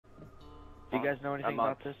Do you guys know anything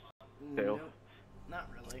about this? Nope, not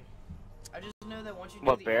really. I just know that once you do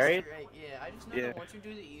What, the berries? Easter egg, yeah, I just know that once you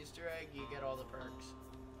do the Easter egg, you get all the perks.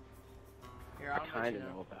 Here, I I'll let kind you of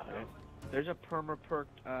know about it. There's a perma perk.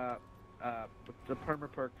 The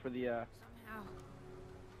perma perk for the Somehow,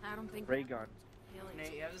 I don't think ray gun.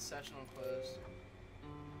 Nate, you have the session on closed.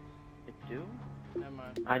 It do? Never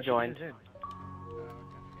mind. I joined. It is in. Oh,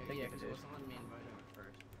 okay. Yeah, because it wasn't letting me invite him at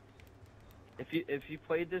first. If you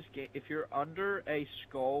played this game, if you're under a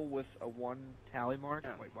skull with a 1 tally mark,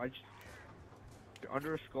 wait, why'd you? If you're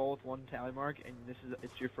under a skull with 1 tally mark, and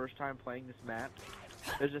it's your first time playing this map,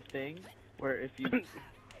 there's a thing where if you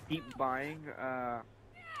keep buying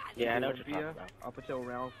Yeah, I know what you're talking Olympia about. up until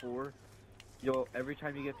round 4, every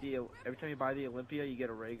time you buy the Olympia, you get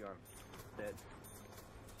a ray gun. That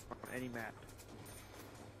on any map.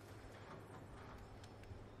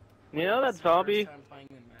 You know that It's your zombie? first time playing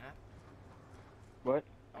the map? What?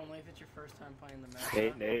 Only if it's your first time playing the map.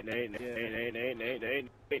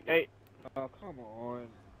 Nate. Oh, come on.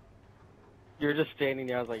 You're just standing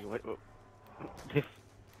there. I was like, what?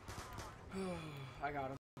 I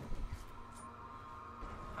got him.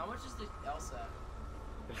 How much is the LSAT?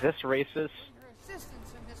 Is this racist? your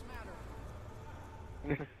assistance in this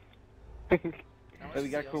matter. How much So we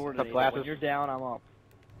is got the coordinated. The blast When is- you're down, I'm up.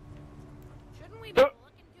 Shouldn't we be looking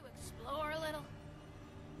to explore a little?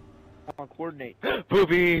 Come on, coordinate.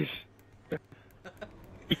 Boobies!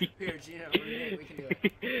 Here, Gino, we can do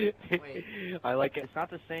it. Wait. I like it. It's not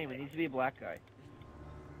the same. It needs to be a black guy.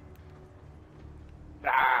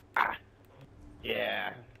 Ah,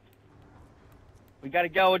 yeah. We gotta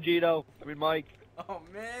go, Gino. Mike. Oh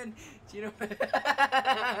man, Gino.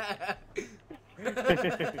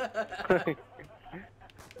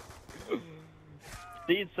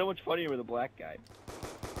 See, it's so much funnier with a black guy.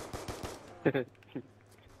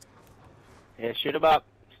 Yeah, shoot him up.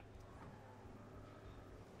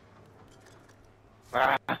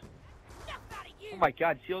 Ah. Oh my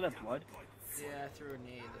god, see all that blood? Yeah, I threw a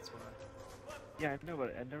nade, that's why. Yeah, I know,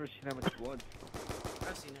 but I've never seen that much blood.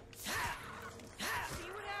 I've seen it. See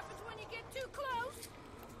what happens when you get too close?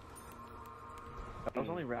 That was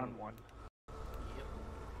only round 1. Yep.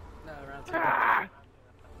 No, round 2. Ah.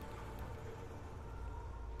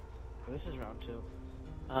 Oh, this is round 2.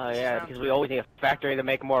 Oh yeah, because we always need a factory to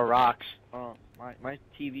make more rocks. Oh, my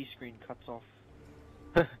TV screen cuts off.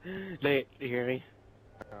 Nate, you hear me?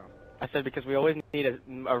 Oh. I said because we always need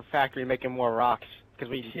a factory making more rocks. Because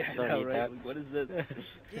we Yeah, don't no, need right? that. Like, what is this?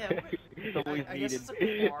 Yeah, It's always I guess needed. it's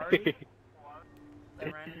a quarry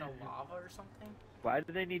that ran into lava or something? Why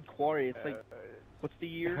do they need quarry? It's like, what's the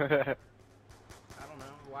year? I don't know,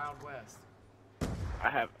 Wild West. I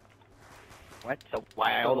have What? the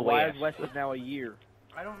Wild the West. Wild West is now a year.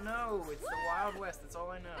 I don't know, it's the Wild West, that's all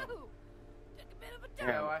I know. Ooh, took a bit of a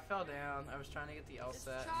No, turn. I fell down, I was trying to get the Does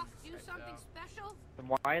LSAT. chalk and do I something fell. special? And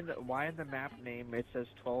why in the map name it says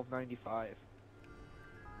 1295?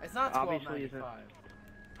 It's not Obviously 1295.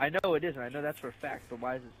 I know it isn't. I know that's for a fact. But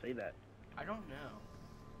why does it say that? I don't know.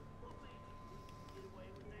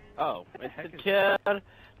 Oh, What the it's heck the is- kid. No, You guys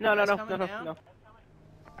no, no, coming no, down? no.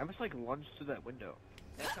 I must like lunge through that window.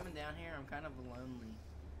 Yeah, coming down here, I'm kind of lonely.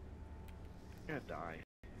 I'm gonna die.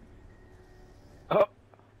 Oh,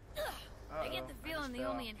 I get the Uh-oh, feeling just the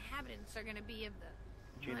fell. only inhabitants are gonna be of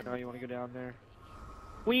the. Gino, you want to go down there?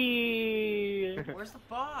 wee. Where's the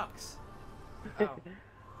box? Oh.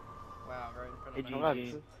 Wow, right in front of Hey, my Hold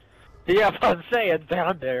GG. on. Yeah, I was saying it's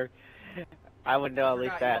down there. I would know I at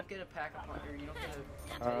least forgot, that. You don't get a pack of or you don't get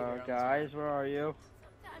a teddy bear on this Guys, one. where are you?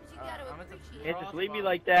 Sometimes you gotta I'm at the- appreciate. Can't We're just off leave me bottom.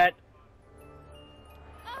 like that.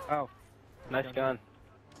 Oh, Oh, Nice gun.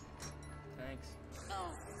 Thanks.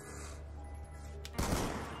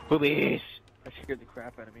 Boobies. that scared the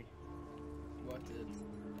crap out of me. What did?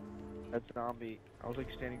 That zombie. I was like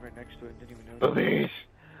standing right next to it and didn't even know. Boobies.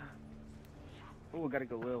 Oh, I gotta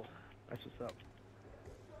go Lil. That's what's up.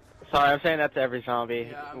 Sorry, I'm saying that to every zombie.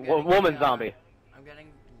 Yeah, I'm Wo- getting woman the, zombie. I'm getting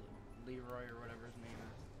Leroy or whatever his name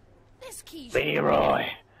is. this key's Leroy.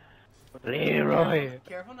 Leroy.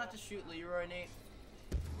 Careful not to shoot Leroy, Nate.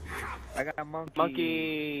 I got monkeys.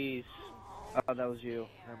 Monkeys. Oh, that was you.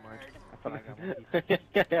 Never mind. I thought I got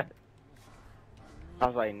monkeys. I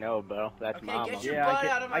was like, no, bro. That's Okay, mama. get your Yeah, I butt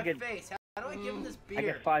get- out of I my get- face. How do I give him this beer? I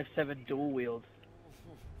get 5.7 dual wield.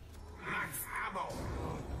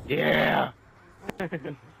 Yeah.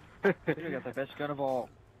 You got the best gun of all.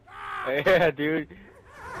 Yeah, dude.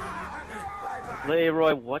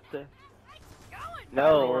 Leroy, what the? going.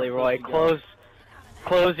 No, Leroy, close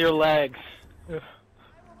your legs. Yeah,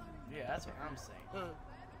 that's what I'm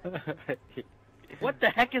saying. What the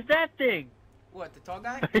heck is that thing? What, the tall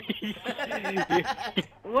guy?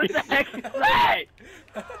 What the heck is that?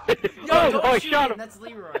 Yo, don't I shoot shot him. him. That's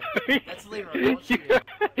Leroy. That's Leroy. Don't shoot him.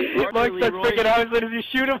 Mark starts Leroy. freaking out as soon as you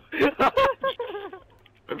shoot him.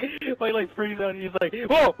 Like freeze out. He's like,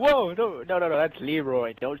 whoa, whoa, no, that's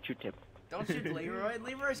Leroy. Don't shoot him. Don't shoot Leroy.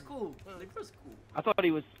 Leroy's cool. Leroy's cool. I thought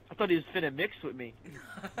he was finna mix with me.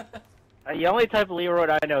 The only type of Leroy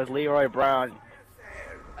I know is Leroy Brown.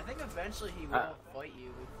 I think eventually he will fight you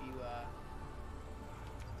if you,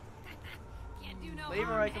 Can't do no Leroy,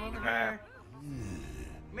 harm, come over Hager. here.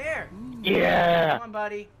 Come here. Yeah. Come on,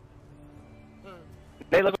 buddy.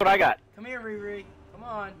 Hey, look what I got. Come here, Riri. Come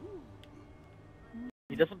on.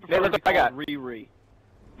 He doesn't Hey, prefer look to be what I got. called Riri.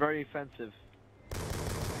 Very offensive.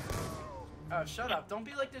 Oh, shut up. Don't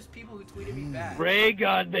be like those people who tweeted me back. Ray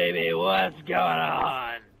gun, baby. What's going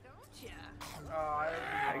on? Don't ya? Oh,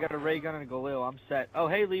 I got a ray gun and a Galil. I'm set. Oh,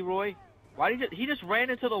 hey, Leroy. Why did he just ran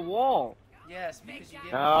into the wall? yes, because you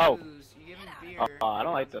give No. him booze, you give him beer. Oh, I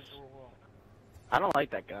don't he like runs this. into a wall. I don't like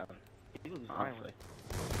that gun. He was Honestly.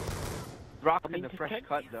 rocking the fresh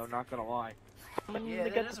cut though. Not gonna lie. Yeah,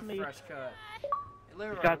 that is a fresh cut. Hey,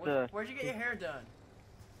 Leroy, got the- where'd you get your hair done?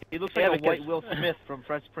 He looks Yeah, like a because- white Will Smith from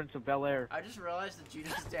Fresh Prince of Bel Air. I just realized that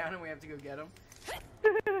Juno's down and we have to go get him.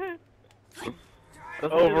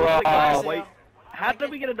 Overall, Wait, how did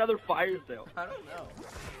we get another fire sale? I don't know.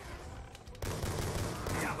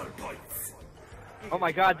 Oh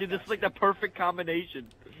my god, dude, this is like the perfect combination.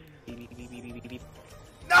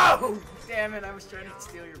 No! Damn it, I was trying to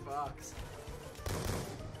steal your box.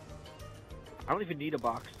 I don't even need a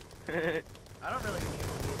box. I don't really need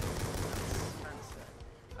one either. I'm trying to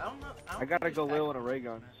say. I don't know. I gotta go Lil and a ray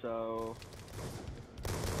gun, so.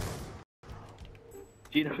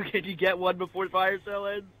 Gino, can you get one before fire sale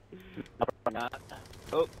ends? not.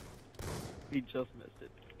 Oh, he just missed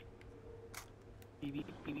it.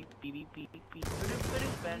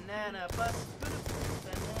 Banana bus.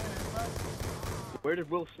 Banana bus. Where did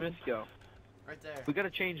Will Smith go? Right there. We gotta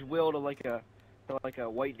change Will to like a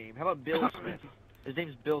white name. How about Bill Smith? His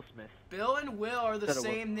name's Bill Smith. Bill and Will are the Said it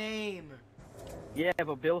same name. Yeah,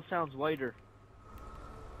 but Bill sounds whiter.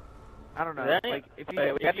 I don't know. Really? Like if you,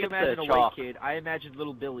 Okay, we have if you to get imagine the a white chalk. kid, I imagine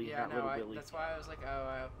little Billy, Yeah, not no, little Billy. that's why I was like, oh,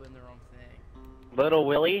 I opened the wrong thing. Little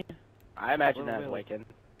Willie? I imagine Little that's Willie. Waken.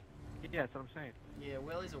 Yeah, that's what I'm saying. Yeah,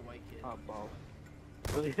 Willie's a white kid. Oh, balls.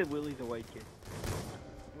 Willie's a white kid.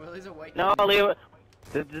 Willie's a white No, kid. Leo.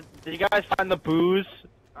 Did you guys find the booze?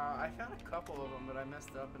 I found a couple of them, but I messed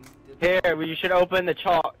up and did. Here, you should open the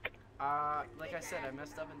chalk. Like I said, I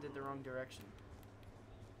messed up and did the wrong direction.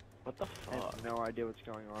 What the I fuck? have no idea what's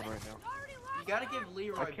going on right now. You gotta give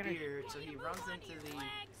Leroy can't I- beer so he runs into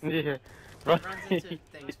the Yeah. runs into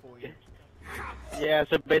things for you. Yeah,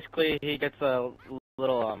 so basically he gets a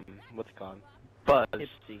little, what's it called? Buzz.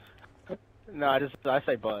 Tipsy. No, I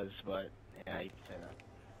say buzz, but yeah, you can say that.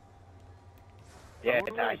 Yeah, I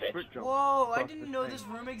wonder where I the did. sprint jump Whoa! I across didn't this know thing. this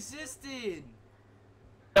room existed.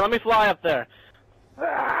 Let me fly up there.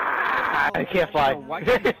 Ah, I can't fly. No, why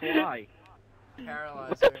can't you fly? Paralyzer.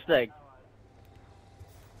 What's this thing?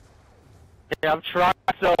 Yeah, I'm trying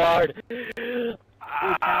so hard. Ooh,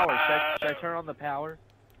 power. Should I turn on the power?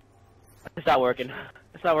 It's not working.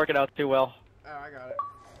 It's not working out too well. Oh, I got it.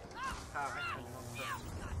 I turned it on first.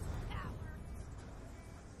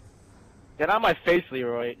 Get out of my face,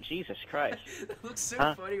 Leroy. Jesus Christ. That looks so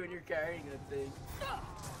Huh? funny when you're carrying that thing.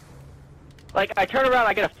 Like, I turn around,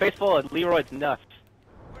 I get a face full of Leroy's nuts.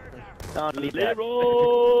 Don't leave that.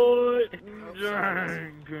 Leroy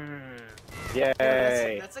Jenkins. Yay.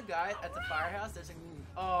 Yeah, that's a guy at the firehouse. There's a.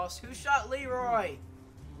 Oh, who shot Leroy?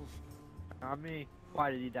 Not me.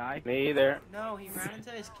 Why did he die? Me either. No, he ran into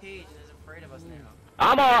his cage and is afraid of us now.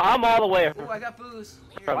 I'm all the way. Ooh, I got booze.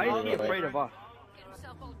 Here, Probably Why follow is he me, Leroy. afraid of Leroy. us? Get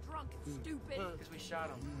himself all drunk and stupid. Because we shot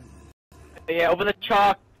him. Yeah, open the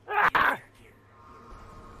chalk. Ah!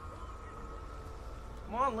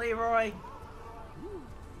 Come on, Leroy.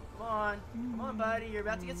 Come on. Come on, buddy. You're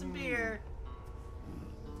about to get some beer.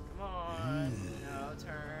 Come on. No,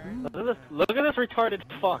 turn. Look at this retarded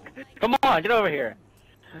fuck. Come on, get over here.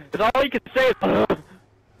 Cause all you can say is. You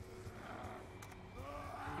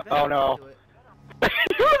Oh, better no. do it.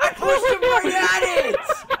 I pushed him right at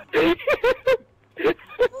it!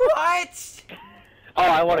 What? Oh,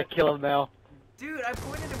 I want to kill him now. Dude, I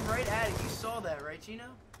pointed him right at it. You saw that, right, Gino?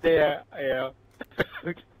 Yeah.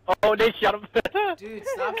 Oh, they shot him. Dude,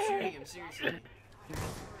 stop shooting him, seriously.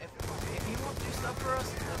 If you won't do stuff for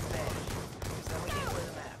us, that's bad. Because then we can't play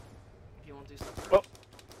the map. If you won't do stuff for us.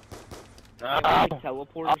 Can we, like,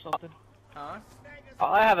 teleport or something? Huh?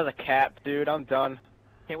 All I have is a cap, dude. I'm done.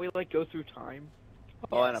 Can't we like go through time?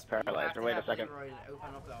 Oh, and a Yes, but you have paralyzer. to Wait a have second. Leroy to open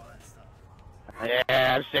up all that stuff.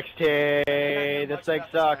 Yeah, I'm 16. I don't know This much thing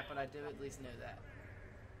about sucks. map, but I do at least know that.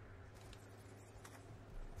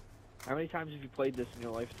 How many times have you played this in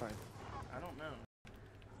your lifetime? I don't know.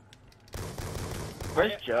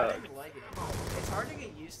 Where's I Jug? didn't like it. It's hard to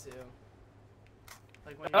get used to.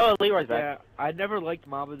 Like when Oh, Leroy's back. Yeah, I never liked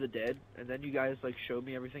Mob of the Dead, and then you guys like showed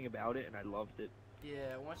me everything about it, and I loved it.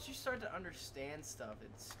 yeah, once you start to understand stuff,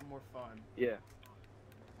 it's more fun. Yeah,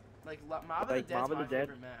 Like Mob of the Like, Dead's Mob of my the Dead?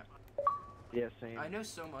 favorite map. yeah, same. I know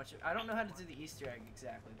so much. I don't know how to do the Easter egg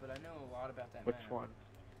exactly, but I know a lot about that Which map. one?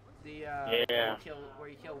 The Yeah. where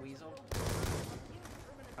you kill Weasel.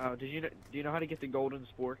 Oh, do you know how to get the golden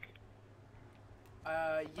spork?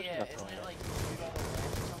 Yeah, That's isn't all it right. like you shoot all the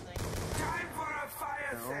lamps or something?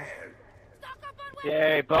 No, Stock up on weapons.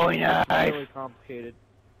 Yay, Bowie it's knife! really complicated.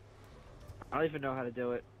 I don't even know how to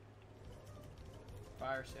do it.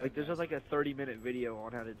 Fire sale. Like, there's guys. like a 30-minute video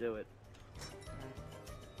on how to do it.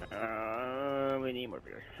 We need more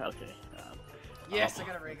beer. Okay. Yes, I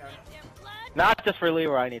got a ray gun. Their blood. Not just for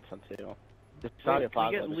Leroy, I need some too. Just Wait, Zombie can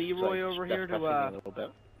we get Apocalypse is, Leroy like, over here to, stress-busting me a little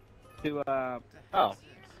bit. Oh.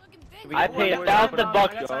 Looking We I got paid Leroy $1,000 over here.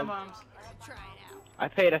 bucks, I got time Joe. bombs. Try it out. I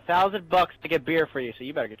paid $1,000 to get beer for you, so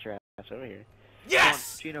you better get your ass over here.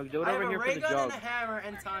 Yes! Chino, do it I have over a here for ray the gun and jug. a hammer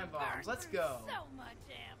and time bombs. Let's go. So much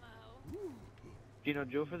ammo. Chino,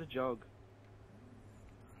 do it for the jug.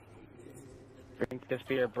 Drink this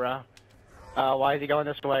beer, bruh. Why is he going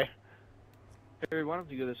this way? Hey, why don't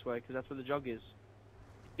you go this way? Because that's where the jug is.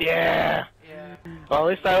 Yeah! Yeah. Well,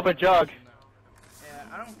 at least I opened jug. Yeah,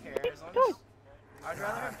 I don't care as long as I'd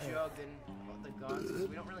rather have jug than the guns because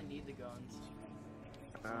we don't really need the guns.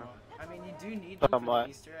 I mean, you do need them for Somewhat. the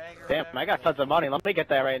Easter egg or Damn, whatever, I got but- tons of money. Let me get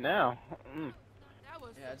that right now. That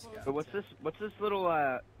was Yeah, I just got But what's this? What's this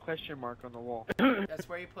little question mark on the wall? That's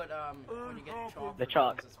where you put when you get chalk. The for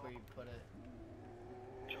chalk. guns, That's where you put it.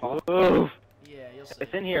 Ooh, Yeah, you'll see.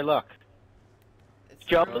 it's in here. Look. It's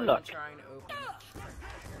Jump the and one look. trying to open.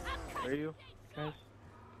 Where are you, guys?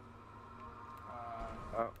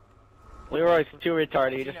 Leroy's too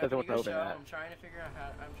retarded. He Gino, just can doesn't you want to go open show? that. I'm trying to figure out how.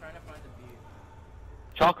 I'm trying to find the view.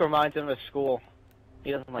 Chalk reminds him of school.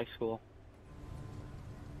 He doesn't like school.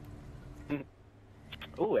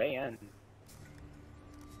 Ooh, AN.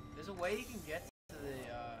 There's a way you can get to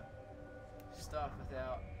the stuff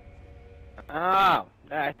without. Oh,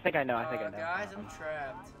 I think I know. I think I know. Guys, I'm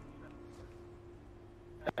trapped.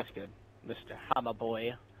 That's good, Mr. Hammer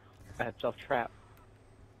Boy. I had self-trap.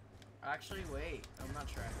 Actually, wait. I'm not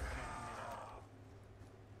trapped.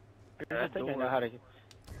 I can't There's I a think I door. know how to. I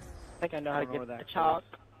think I know how to I don't know get where the that chalk.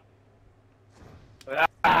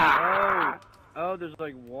 Oh, oh, there's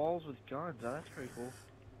like walls with guns. Oh, that's pretty cool.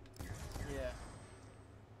 get out. Yeah.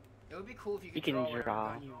 It would be cool if you You could can draw whatever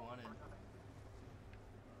draw. gun you wanted.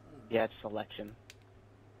 Yeah, it's selection.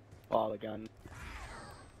 All the guns.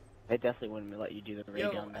 They definitely wouldn't let you do the ray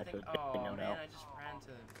Yo, gun. I That's think. a big Oh no-no. man, I just ran to.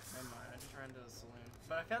 Never mind. I just ran to the saloon.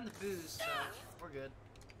 But I found the booze, so we're good.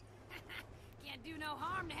 Can't do no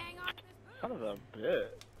harm to hang on to this booze. Son of a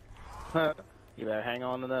bitch. You better hang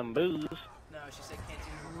on to them booze. No, she said can't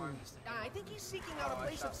do no harm. Just to hang I on. think he's seeking out Oh, a I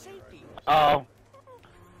place shot of safety. Oh,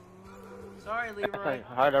 Sorry, Leroy.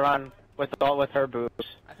 hard to run with her booze.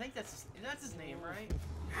 I think that's his name, right?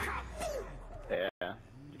 Yeah,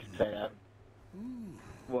 you can say that.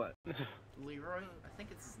 What? Leroy. I think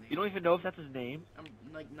it's his name. You don't even know if that's his name? I'm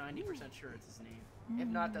like 90% sure it's his name. If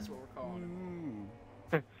not, that's what we're calling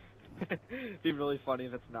him. It'd be really funny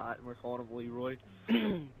if it's not, and we're calling him Leroy.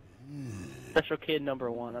 Special kid number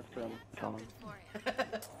 1. That's what I'm calling him. For you.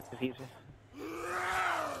 'Cause he's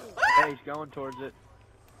Hey, he's going towards it.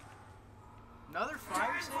 Another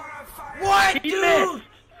fire sale? What, He dude? missed!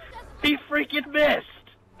 He freaking missed!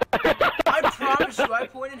 I promise you, I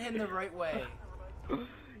pointed him the right way.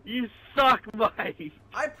 You suck, Mike.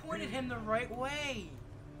 I pointed him the right way.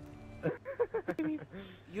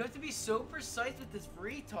 You have to be so precise with this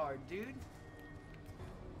retard, dude.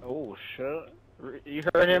 Oh shit! You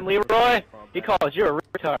heard him, Leroy? He calls you a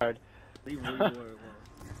retard. Leave Leroy alone.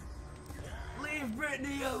 Leave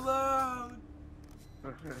Brittany alone.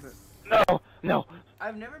 No, no.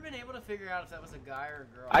 I've never been able to figure out if that was a guy or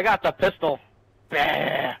a girl. I got the pistol.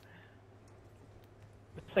 Bah!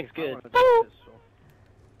 This thing's I good. wanted that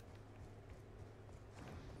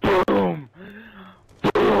pistol. Boom!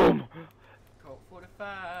 Boom! Colt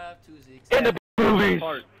 45, 2 In the movies!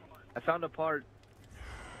 Part. I found a part.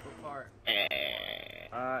 What part?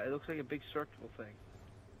 It looks like a big circle thing.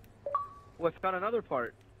 Oh, I found another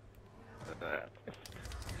part.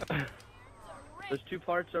 There's 2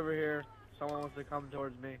 parts over here. Someone wants to come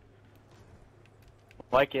towards me.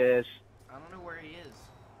 Mike is. I don't know where he is.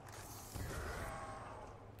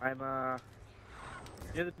 I'm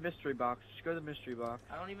Near the mystery box. Just go to the mystery box.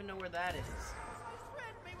 I don't even know where that is.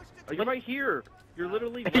 Oh, you're right here. You're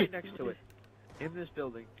literally right next to it. In this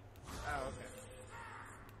building. Oh,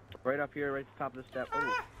 okay. Right up here, right at the top of the step.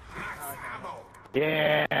 Oh.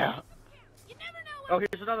 Yeah. You never know Oh,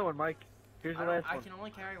 here's another one, Mike. Here's the last I one. can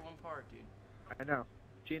only carry one part, dude. I know.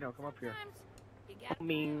 Gino, come up here. sometimes you gotta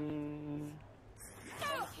Mean.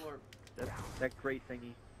 It's on the floor. That great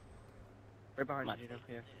thingy. Right behind My you, Gino.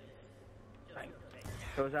 Yeah.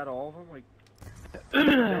 So is that all of them? Like,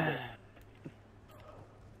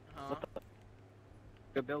 Huh?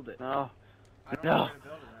 go build it. No. I don't No. know where to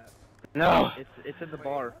build it at. No. It's in the Wait,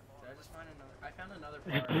 bar. Did I just find another? I found another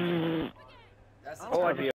part. That's the Oh,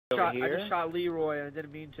 I target. just, over I here. just shot Leroy and I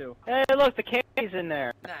didn't mean to. Hey, look, the candy's in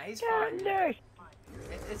there. Nah, he's fine. Candy.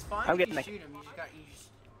 It's fine I'm if you getting the- shoot him. You just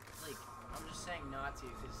like. I'm just saying not to,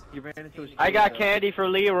 cause You ran into his I got though. candy for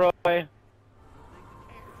Leroy. Alright.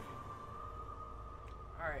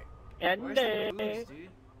 And Where's the booze, dude?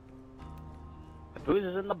 the booze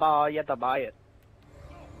is in the bar. You have to buy it.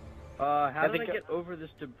 How I did I think- get over this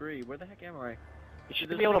debris? Where the heck am I? You should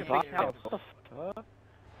There's be able like to a buy big it. house. What the fuck?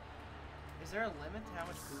 Is there a limit to how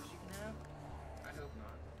much booze you can have? I hope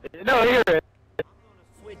not. No, here it is.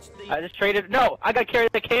 I just traded. No, I got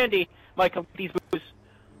carried the candy. Mike, come these booze.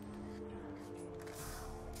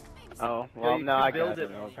 Oh, well, you no, can I build got it.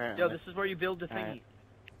 it. No, apparently. Yo, this is where you build the thingy. Alright.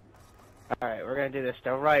 Alright, we're gonna do this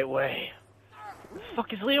the right way. Where the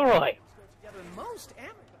fuck is Leroy?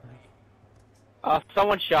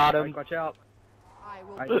 Someone shot him. Mike, watch out.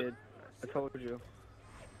 I did. I told you.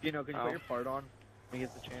 Gino, can you Oh. put your part on? When you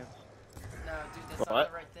get the chance. No, dude, that's What? not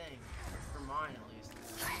the right thing. For mine, at least.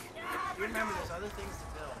 You remember, there's other things to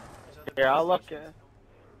build. There's other Here, I'll look. stations.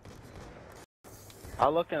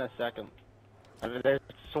 I'll look in a second. I mean, there's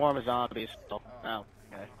a swarm of zombies. So, Oh. oh,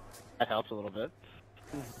 okay. That helps a little bit.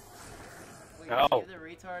 Wait, No. give the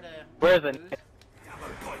retard a Where's it? booze?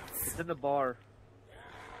 It's in the bar.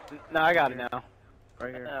 No, I got it now.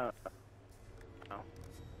 Right here. Oh.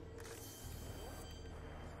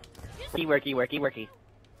 Keyword.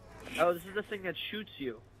 Oh, this is the thing that shoots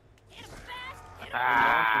you.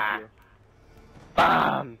 Ah. Launches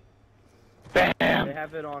Bam. you. They Bam.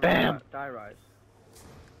 have it on Bam. Die Rise.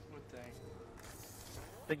 What thing?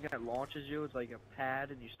 Thing that launches you. It's like a pad,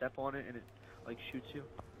 and you step on it, and it like shoots you.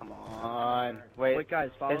 Come on. Wait. Wait, guys,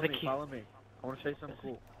 follow there's a me. key. Follow me. I want to say something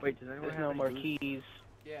cool. Wait, does anyone There's have no any more booze? keys.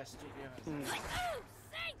 Yes, dude, yeah. Hmm. Ooh,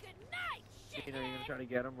 say goodnight. You know, you're gonna try to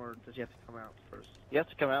get them, or does he have to come out first? You have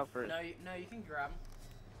to come out first. No, you can grab him.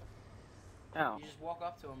 Oh. You just walk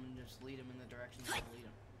up to him and just lead him in the direction you want to lead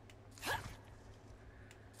him.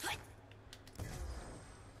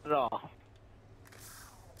 At all.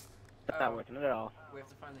 That's Oh. not working at all. We have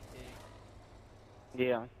to find the key.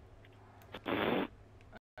 Yeah. I didn't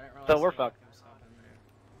realize So we're the fucked. lock was up in there.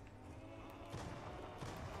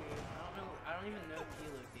 Dude, I don't even know key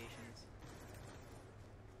locations.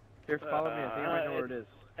 Here, follow me. I think I might know where it is.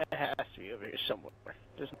 It has to be over here somewhere.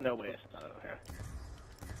 There's no way it's not over here.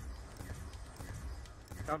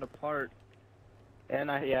 Found a part. And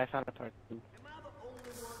I found a part. Am I the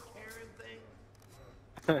only one carrying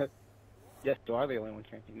things? Yes, you are the only one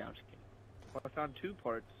carrying. No, I'm just Well, I found 2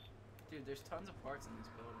 parts. Dude, there's tons of parts in this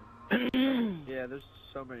building. kidding. Yeah, there's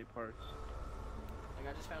so many parts.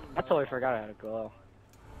 Like, I just found I another totally part. forgot I had a glow.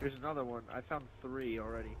 Here's another one. I found 3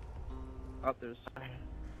 already. Oh, there's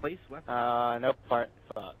place weapon. No part.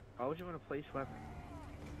 Fuck. Why would you want to place weapon?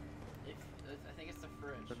 I think it's the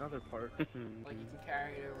fridge. There's another part. Like, you can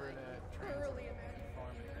carry it over to transit and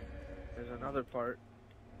farm it. There's another part.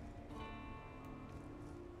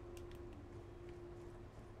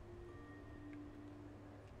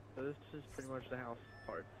 So this is pretty much the house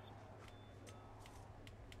parts.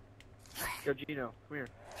 Yo, Gino, come here.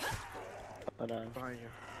 But, Behind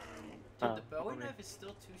you. Dude, the Bowie follow me. knife is still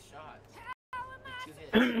 2 shots.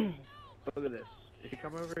 Like, 2 hits. Look at this. If you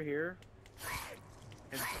come over here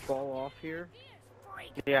and fall off here,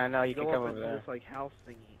 yeah, I know, you go can come up over into there. this like house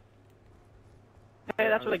thingy. Hey,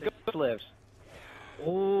 that's where the ghost lives.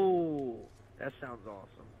 Oh, that sounds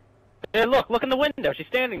awesome. Hey, look in the window. She's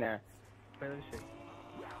standing there. Wait, let me see.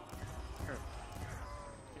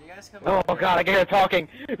 Can you guys come Oh over god, I can hear her talking.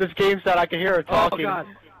 This game said I can hear her talking. Oh god.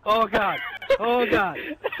 Oh god. Oh god.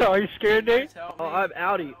 Are you scared, here? Nate? Guys help Oh, me. I'm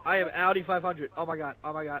Audi. I am Audi 500. Oh my god.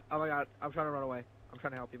 Oh my god. Oh my god. I'm trying to run away. I'm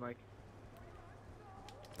trying to help you, Mike.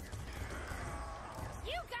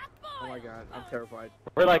 You got Oh my boiled. god. I'm terrified.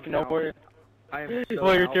 We're like, I'm no out. more. I am so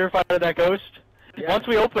Well, you're out. terrified of that ghost? Yeah. Once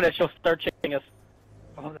we open it, she'll start chasing us.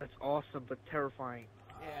 Oh, that's awesome, but terrifying.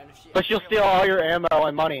 Yeah, and if she, But she'll steal all your ammo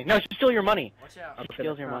and money. No, she'll steal your money. Watch out. She Okay,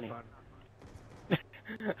 steals that's your not money. fun.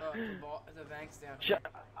 The bank's down Sh- here.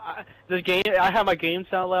 The game. I have my game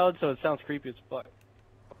sound loud, so it sounds creepy as fuck.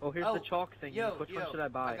 Oh, here's the chalk thing. Yo, Which one should I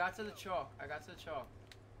buy? I got to the chalk.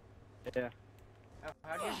 Yeah.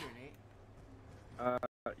 How do you do, Nate?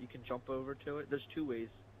 You can jump over to it. There's 2 ways.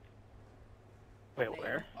 Wait, Nate,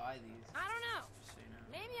 where? don't buy these. I don't know. Just so you know.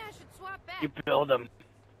 Maybe I should swap back. You build them.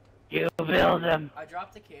 You build them. I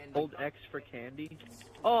dropped the candy. Hold X for candy.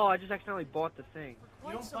 Oh, I just accidentally bought the thing.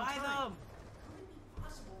 You don't buy them.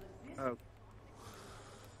 Oh.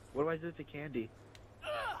 What do I do with the candy?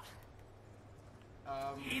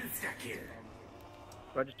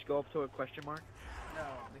 Do I just go up to a question mark? No,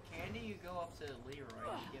 the candy you go up to Leroy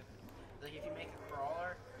and you give it. Like if you make a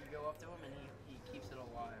crawler, you go up to him and he keeps it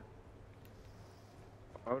alive.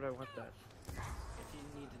 Why would I want that? If you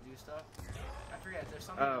need to do stuff. I forget, there's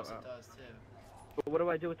something else it does too. But what do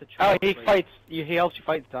I do with the Oh, chalk? he Like, fights. He helps you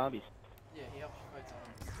fight zombies. Yeah, he helps you fight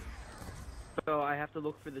zombies. So I have to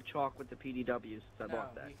look for the chalk with the PDWs since I No,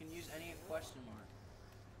 bought that. you can use any question mark.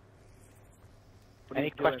 What do Any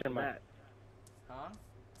you do question after mark. that? Huh?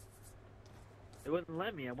 It wouldn't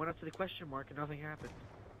let me. I went up to the question mark and nothing happened.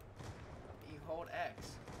 You hold X.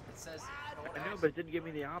 It says hold I know, X. but it didn't give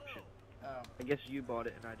me the option. Oh, I guess you bought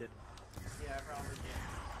it and I didn't. yeah, I probably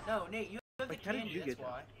did. No, Nate, you have the Like, how did candy, you that's get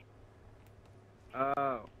why.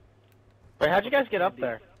 Oh. Wait, how'd you guys get up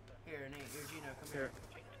there? Here, Nate, here, Gino, come Here.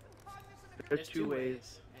 here. There's 2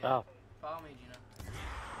 ways. Yeah. Oh, Follow me, Gino.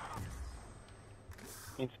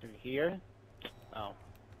 means through here. Oh.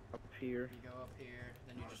 Up here. You go up here,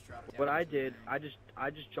 then you just drop down. What I into the did, thing. I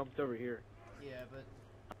just jumped over here. Yeah, but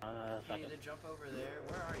you Second. need to jump over there.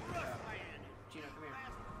 Where are you? Oh. Gino, come here.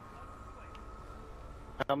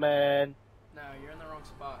 Coming. No, you're in the wrong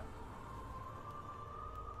spot.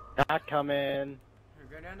 Not coming. Here,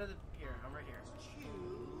 go down to the... Here, I'm right here.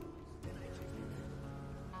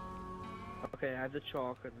 Okay, I have the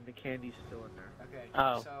chalk and the candy's still in there. Okay,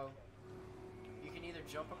 Oh. so... You can either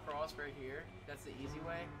jump across right here. That's the easy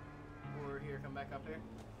way. Or here, come back up here.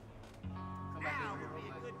 Come back over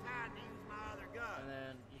here real quick. And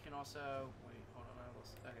then you can also... Wait, hold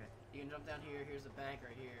on. Okay. You can jump down here. Here's the bank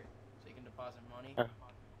right here. So you can deposit money.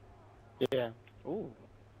 Yeah. Ooh.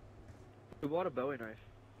 Who bought a Bowie knife?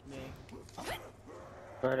 Me.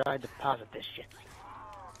 Where do I deposit this shit?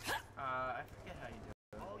 I forget how you do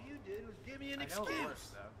it. All you did was give me an I know it excuse. works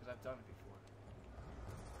though, because I've done it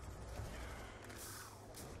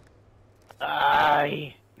before.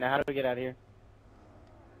 Aye. Now how do we get out of here?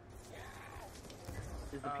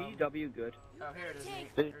 Is the PDW good? Oh, here it is.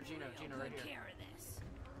 Nate. Th- Or Gino right Good here. care of this.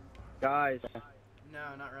 Guys.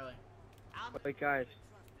 No, not really. Wait, guys.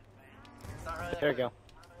 It's not really that There we way. go.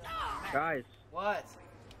 Guys. What?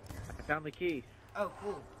 I found the key. Oh,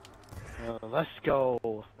 cool. Let's go.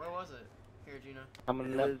 Where was it? Here, Gino. I'm It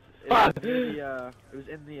gonna. was, Fuck! it was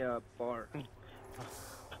in the bar.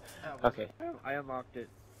 Oh, was Okay. it? I unlocked it.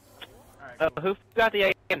 Alright, cool. Who got the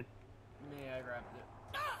AM? Me, I grabbed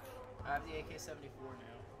it. I have the AK-74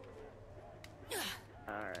 now.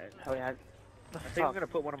 Alright. Oh yeah. I think I'm gonna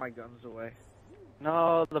put one of my guns away.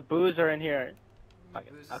 No, the booze are in here. Fuck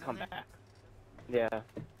it, Booze is I'll in come there? back. Yeah. In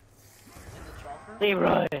the chalk room?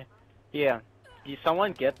 Leroy. Yeah. Can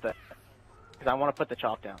someone get that? Because I want to put the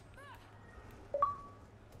chalk down.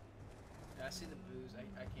 Yeah, I see the booze.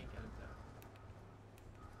 I can't get it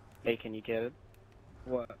though. Hey, can you get it?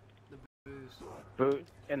 What? The booze. Boot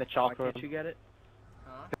in the Why chalk room. can't you get it?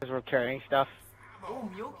 Huh? Because we're carrying stuff. Oh,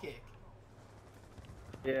 mule kick.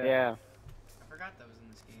 Yeah. I forgot that was in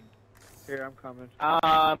this game. Here, I'm coming.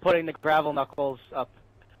 I'm putting the gravel knuckles up.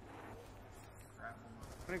 Crap.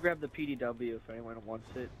 I'm gonna grab the PDW if anyone wants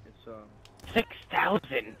it. It's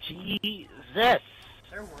 6,000. Jesus. They're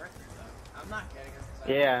worth it though. I'm not getting them because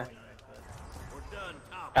I Yeah. have a Bowie knife, but... We're done,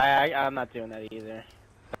 Tom. I'm not doing that either.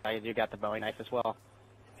 I do got the Bowie knife as well.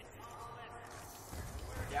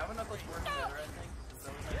 Yeah, when Knuckles works better, I think. The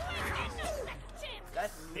Bowie knife.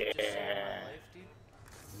 That move just saved my life, dude.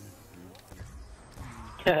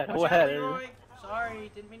 Watch What? out, Leroy!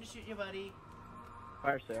 Sorry, didn't mean to shoot you, buddy.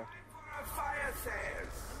 fire sale. Fire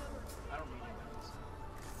sales. I don't need any guns.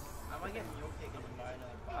 I might get mule kick and then buy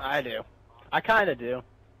another box. I do. I kind of do.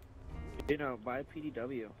 You know, buy a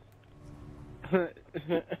PDW.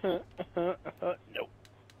 Nope.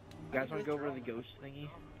 You guys wanna go over to the ghost thingy?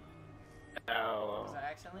 No. Because I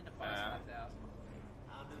accidentally deposited 5,000.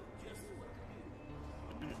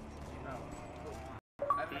 Oh, cool.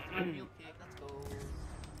 I have enough to get a mule kick, let's go.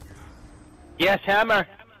 Yes, hammer.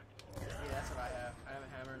 Yeah, that's what I have. I have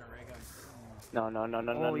a hammer and a ray gun. No.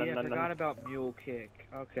 Oh yeah, I no. forgot about mule kick.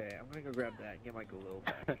 Okay, I'm gonna go grab that and get my Galil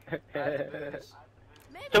back. I have the booze.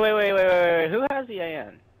 Maybe So wait. Who has the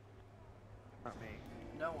AN? Not me.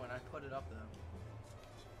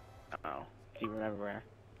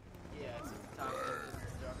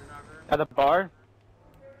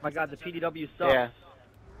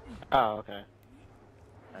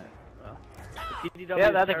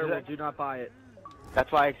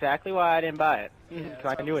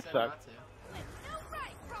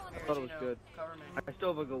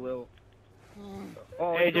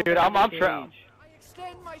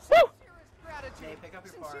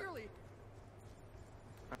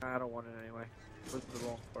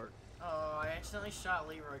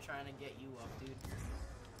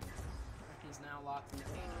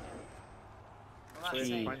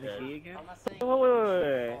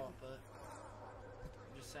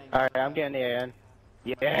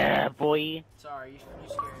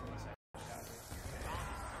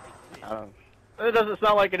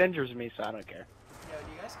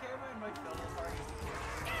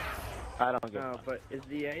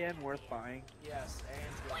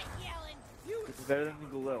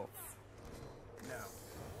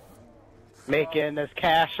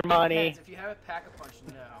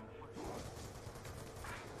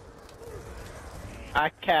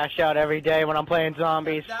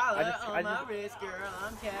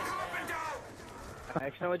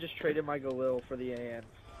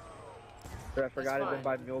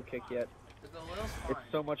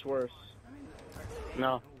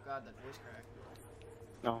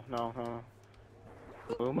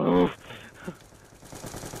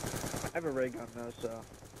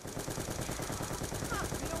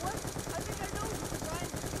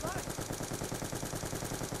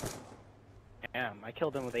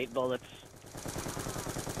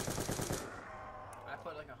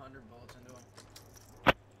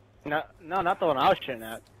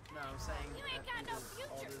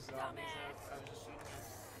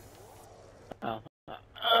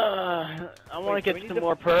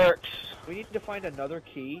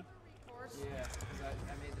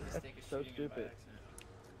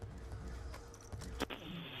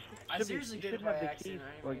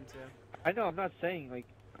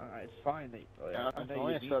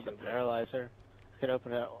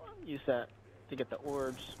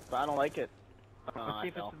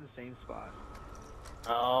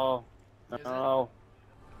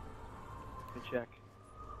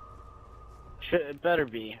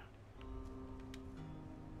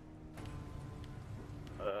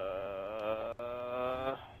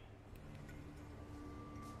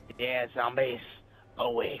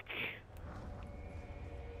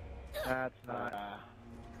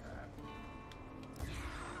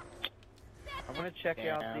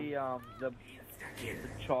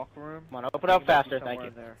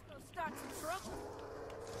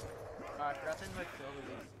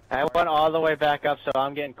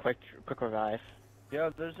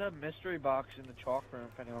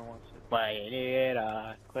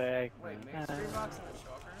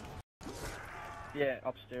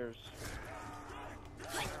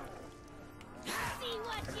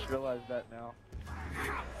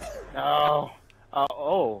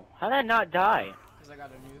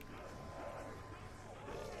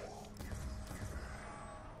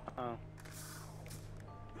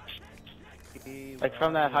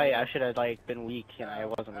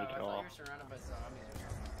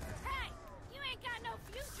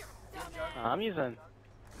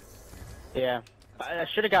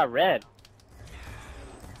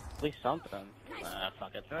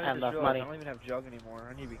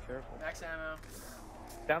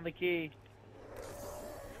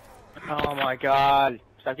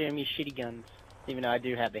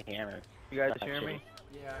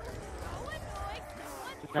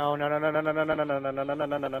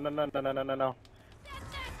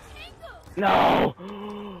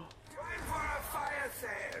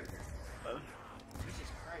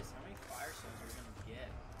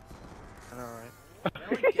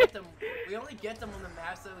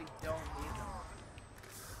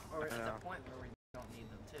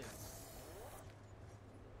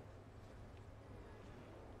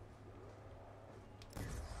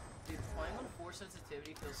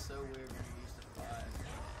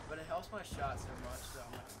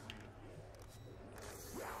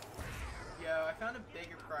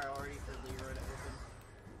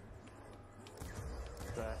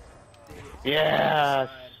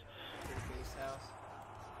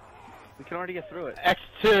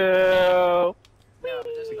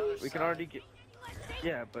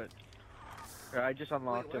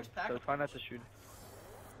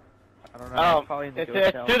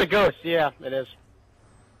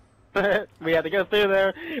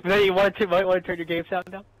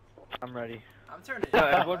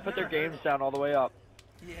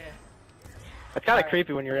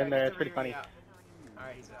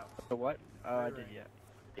 Alright, he's out. The what? I did yet.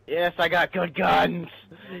 Yes, I got good guns.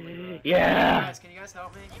 Yeah. Guys, can you guys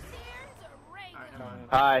help me? It's here to raise Alright, them. never mind.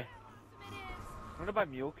 Hi. It is. I'm gonna buy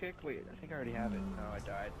Mule Kick. Wait, I think I already have it. No, I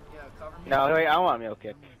died. Yeah, cover me. No, wait, I want Mule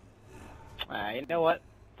Kick. You know what?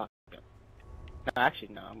 Fuck it. No, actually,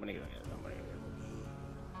 no, I'm gonna go get it.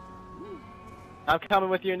 I'm coming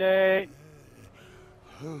with you, Nate. Is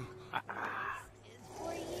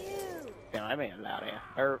for you. Damn, I made it loud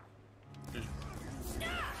here.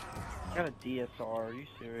 I got a DSR. Are you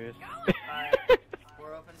serious? Alright,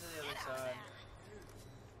 we're open to the other side.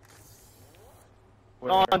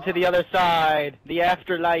 On to the other side, the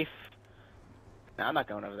afterlife. Nah, I'm not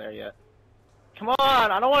going over there yet. Come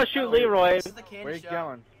on, I don't want to shoot Leroy. This is the candy Where you shop.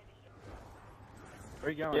 going?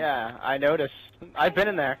 Where you going? Yeah, I noticed. I've been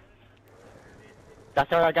in there. That's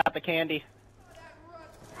where I got the candy.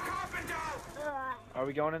 Are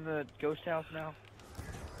we going in the ghost house now?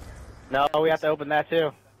 No, we have to open that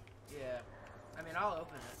too. Yeah. I mean, I'll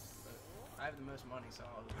open it, but I have the most money, so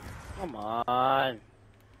I'll open it. Come on.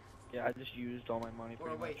 Yeah, I just used all my money. Or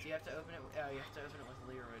pretty wait, much. do you have to open it? You have to open it with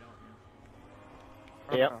Leroy, don't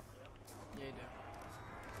you? Yep. Yeah, you do.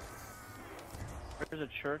 There's a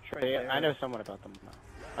church right Yeah, there. I know somewhat about them.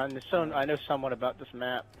 I know somewhat about this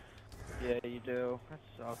map. Yeah, you do. That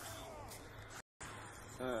sucks.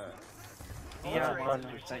 Yeah, Yeah,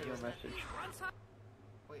 Monster sent you a message.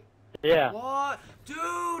 Yeah. What?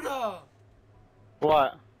 Dude!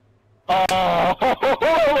 What?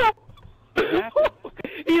 Oh!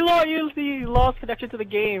 he lost connection to the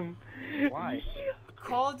game. Why?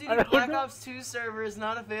 Call of I Duty don't Black know. Ops 2 server is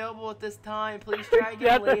not available at this time. Please try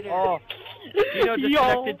again That's later. Oh, Gino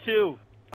disconnected too.